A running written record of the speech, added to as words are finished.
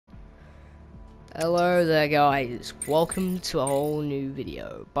Hello there guys, welcome to a whole new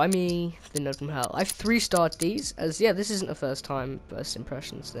video by me, the Nerd from Hell. I've 3-starred these, as yeah, this isn't a first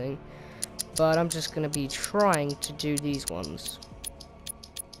impressions thing, but I'm just going to be trying to do these ones.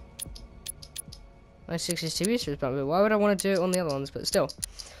 My 62 Easter is Batmobile. Why would I want to do it on the other ones, but still.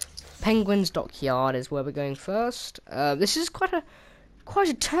 Penguin's Dockyard is where we're going first. This is quite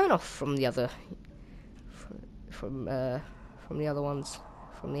a turn off from the other, from the other ones,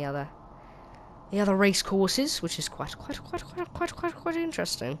 from the other race courses, which is quite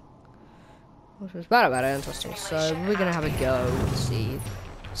interesting. Which was about interesting. So we're gonna have a go and see.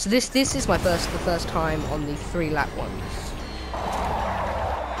 So this is the first time on the 3-lap ones.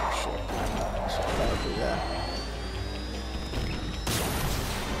 Oh, shit! I should fail through there.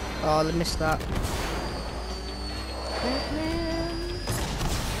 Oh, I missed that. Batman.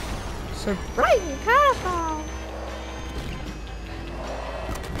 So bright and colorful.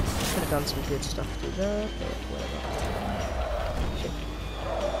 Could have done some good stuff through there, but whatever. Shit.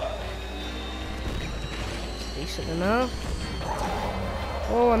 It's decent enough.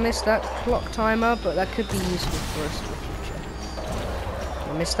 Oh, I missed that clock timer, but that could be useful for us in the future.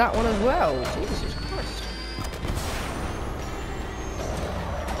 I missed that one as well. Jesus Christ.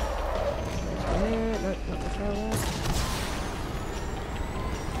 No, not the fail.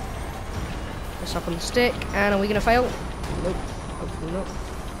 Press up on the stick, and are we gonna fail? Nope, hopefully not.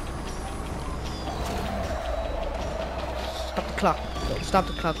 Stop the clock. Don't stop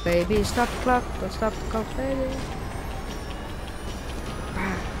the clock, baby. Stop the clock. Don't stop the clock, baby.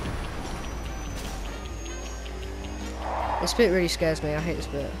 This bit really scares me. I hate this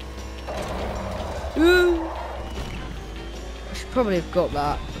bit. Ooh. I should probably have got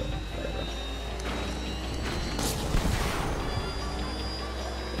that. But whatever.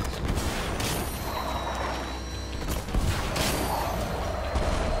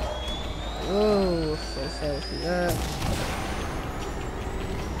 Oh, I fell through that.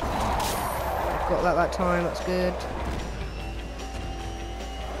 Got that time, that's good.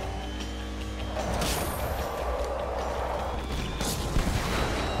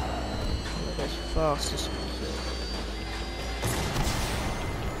 As fast as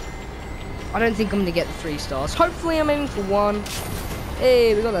I don't think I'm gonna get the 3 stars. Hopefully I'm aiming for 1.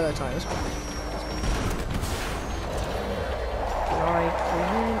 Hey, we got that time, that's fine. Right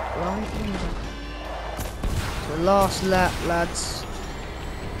for you. So last lap, lads.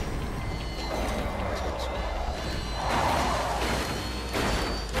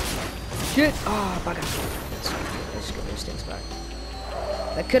 Shit! Ah, bugger. Let's get those stinks back.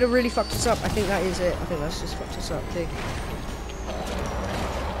 That could have really fucked us up. I think that is it. I think that's just fucked us up big.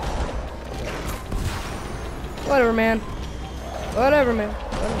 Whatever, man. Whatever, man.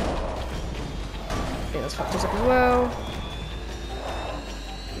 Whatever. I think that's fucked us up as well.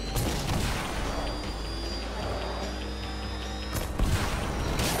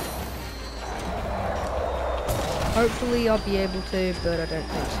 Hopefully I'll be able to, but I don't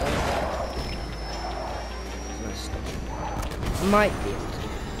think so. Might be able to.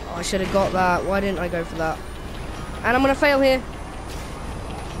 Oh, I should have got that. Why didn't I go for that? And I'm gonna fail here.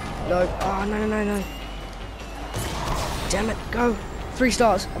 No. Oh, no. Damn it. Go. 3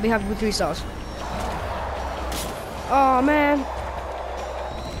 stars. I'll be happy with 3 stars. Oh, man.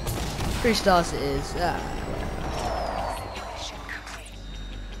 3 stars it is.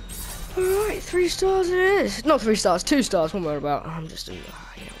 Alright, 3 stars it is. Not 3 stars, 2 stars. What am I about? I'm just doing.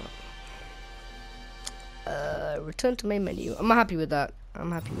 You know what? Return to main menu. I'm happy with that.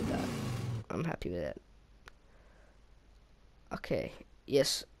 I'm happy with it. Okay.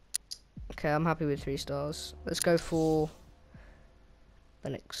 Yes. Okay, I'm happy with 3 stars. Let's go for the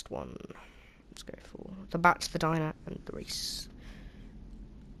next one. Let's go for the Bat, the Diner, and the race.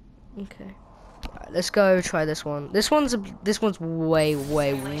 Okay. Right, let's go try this one. This one's way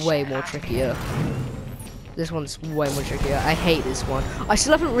more trickier. This one's way more trickier. I hate this one. I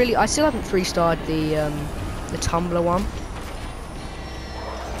still haven't 3-starred the tumbler one.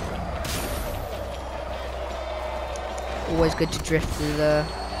 Always good to drift through there.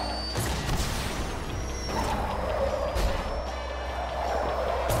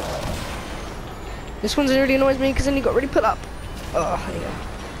 This one really annoys me because then you got really put up. Oh, there you go.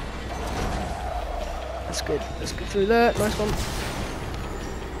 That's good. Let's get through that. Nice one.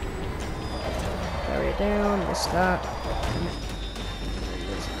 Carry it down. Miss that.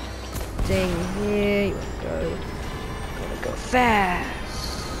 Ding here. You wanna go. Gotta go fast.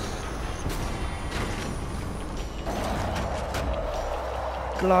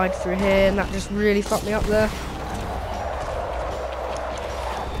 Glide through here, and that just really fucked me up there.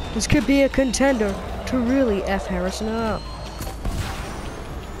 This could be a contender to really F Harrison up.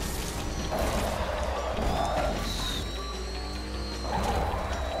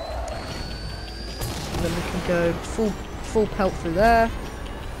 go full pelt through there.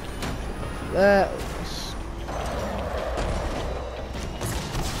 There.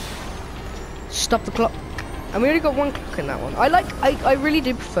 Stop the clock. And we only got one clock in that one. I really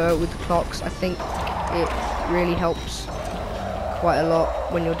do prefer it with the clocks. I think it really helps quite a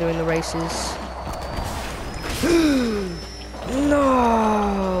lot when you're doing the races.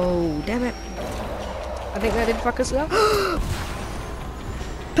 No! Damn it. I think that did fuck us up.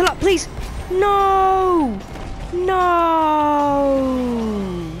 Pull up, please! No! No!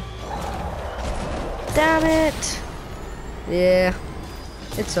 Damn it! Yeah.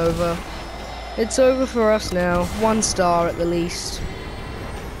 It's over. It's over for us now. 1 star at the least.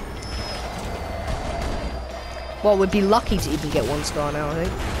 Well, we'd be lucky to even get 1 star now, I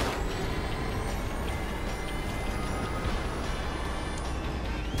think.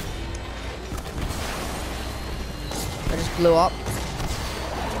 I just blew up.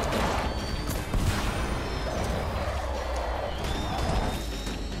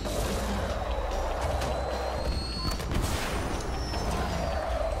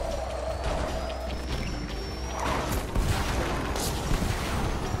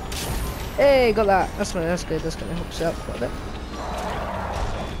 Hey, got that. That's good. That's gonna help us out quite a bit.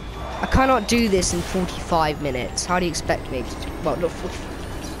 I cannot do this in 45 minutes. How do you expect me to? Well, not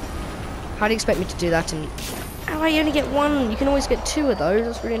 45. How do you expect me to do that in? Oh, I only get 1. You can always get 2 of those.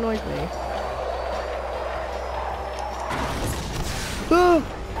 That's really annoys me. Oh.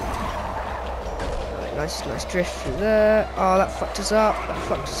 Right, nice drift through there. Oh, that fucked us up.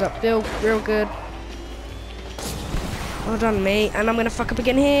 Real good. Well done, me. And I'm going to fuck up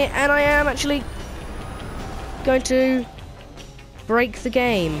again here. And I am actually going to break the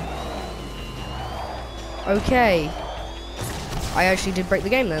game. Okay. I actually did break the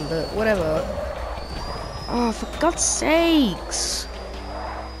game then, but whatever. Oh, for God's sakes.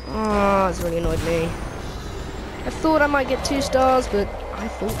 Oh, that's really annoyed me. I thought I might get 2 stars, but I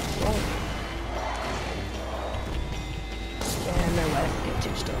thought wrong. Yeah, no way I can get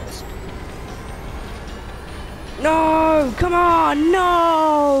 2 stars. No! Come on!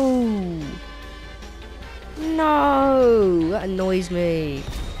 No! No! That annoys me.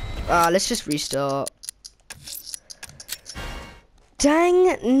 Let's just restart.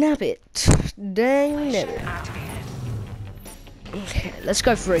 Dang nabbit. Dang nabbit. Okay, let's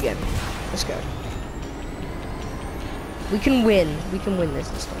go for it again. Let's go. We can win. We can win this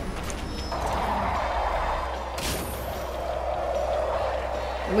time.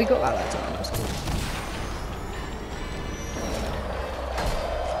 And we got that time. That's cool.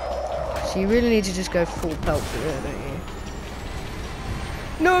 So you really need to just go full pelt through there, don't you?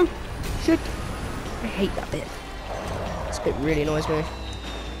 No! Shit! I hate that bit. This bit really annoys me.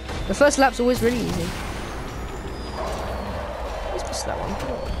 The first lap's always really easy. Let's miss that one.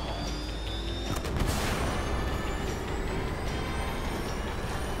 Come on.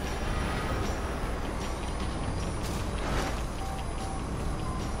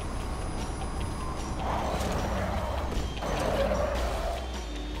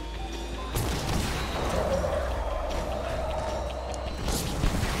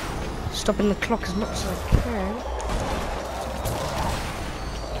 Stopping the clock as much as I can.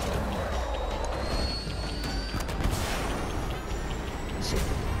 Let's see,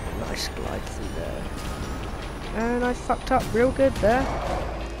 nice glide through there. And I fucked up real good there.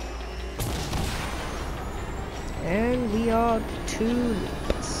 And we are 2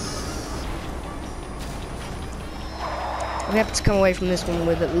 laps. We have to come away from this one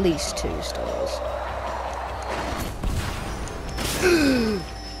with at least 2 stars.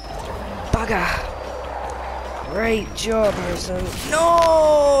 Bugger! Great job, Harrison.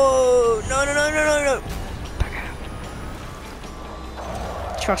 No! No! Bugger.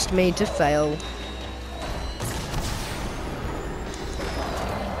 Trust me to fail.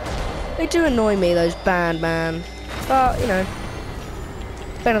 They do annoy me, those band man. But, you know,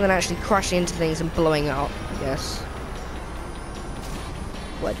 it's better than actually crashing into things and blowing up, I guess.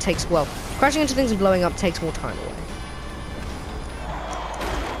 Well, crashing into things and blowing up takes more time away.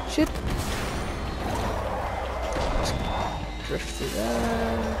 Shit. Drift through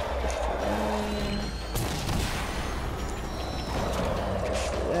there. Drift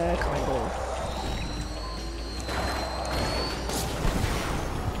through there, kind of.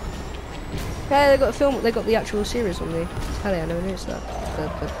 Hey, they got the film. They got the actual series on the telly. I never noticed that. The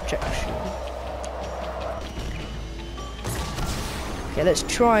projection. Okay, let's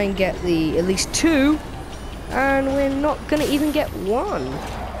try and get at least 2, and we're not gonna even get 1.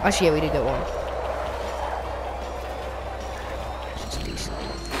 Actually, yeah, we did get 1. Which is decent.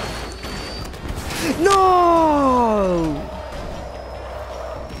 No!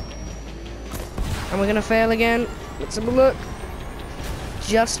 Am I gonna fail again? Let's have a look.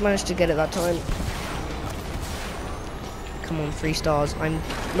 Just managed to get it that time. Come on, 3 stars. I'm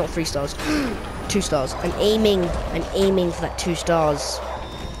not 3 stars. 2 stars. I'm aiming for that 2 stars.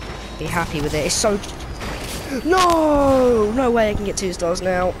 Be happy with it. It's so... No! No way I can get 2 stars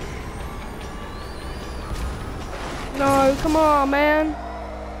now. No, come on, man.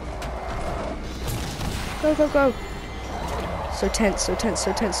 Go, go, go. So tense, so tense,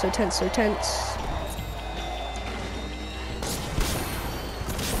 so tense, so tense, so tense.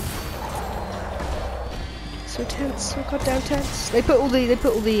 So tense, so goddamn tense. They put all the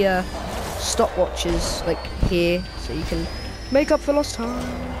stopwatches like here, so you can make up for lost time.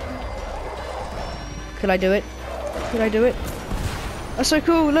 Could I do it? Could I do it? That's so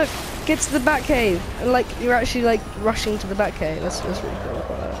cool. Look, get to the Batcave, and like you're actually like rushing to the Batcave. That's really cool.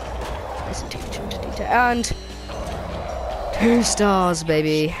 Nice attention to detail. And 2 stars,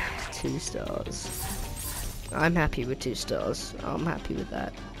 baby. 2 stars. I'm happy with 2 stars. I'm happy with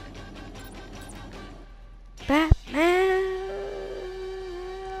that. Batman.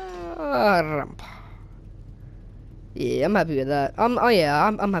 Yeah, I'm happy with that. Oh yeah,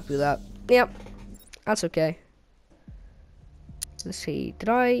 I'm happy with that. Yep, that's okay. Let's see. Did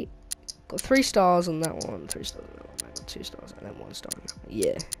I got 3 stars on that one? 3 stars on that one. I got 2 stars and then 1 star on that one.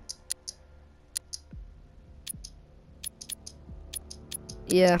 Yeah.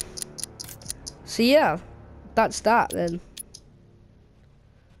 Yeah. So yeah, that's that then.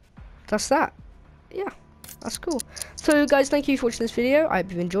 That's that. Yeah. That's cool. So guys, thank you for watching this video. I hope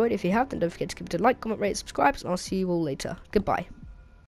you've enjoyed. If you have, then don't forget to give it a like, comment, rate, subscribe, and I'll see you all later. Goodbye.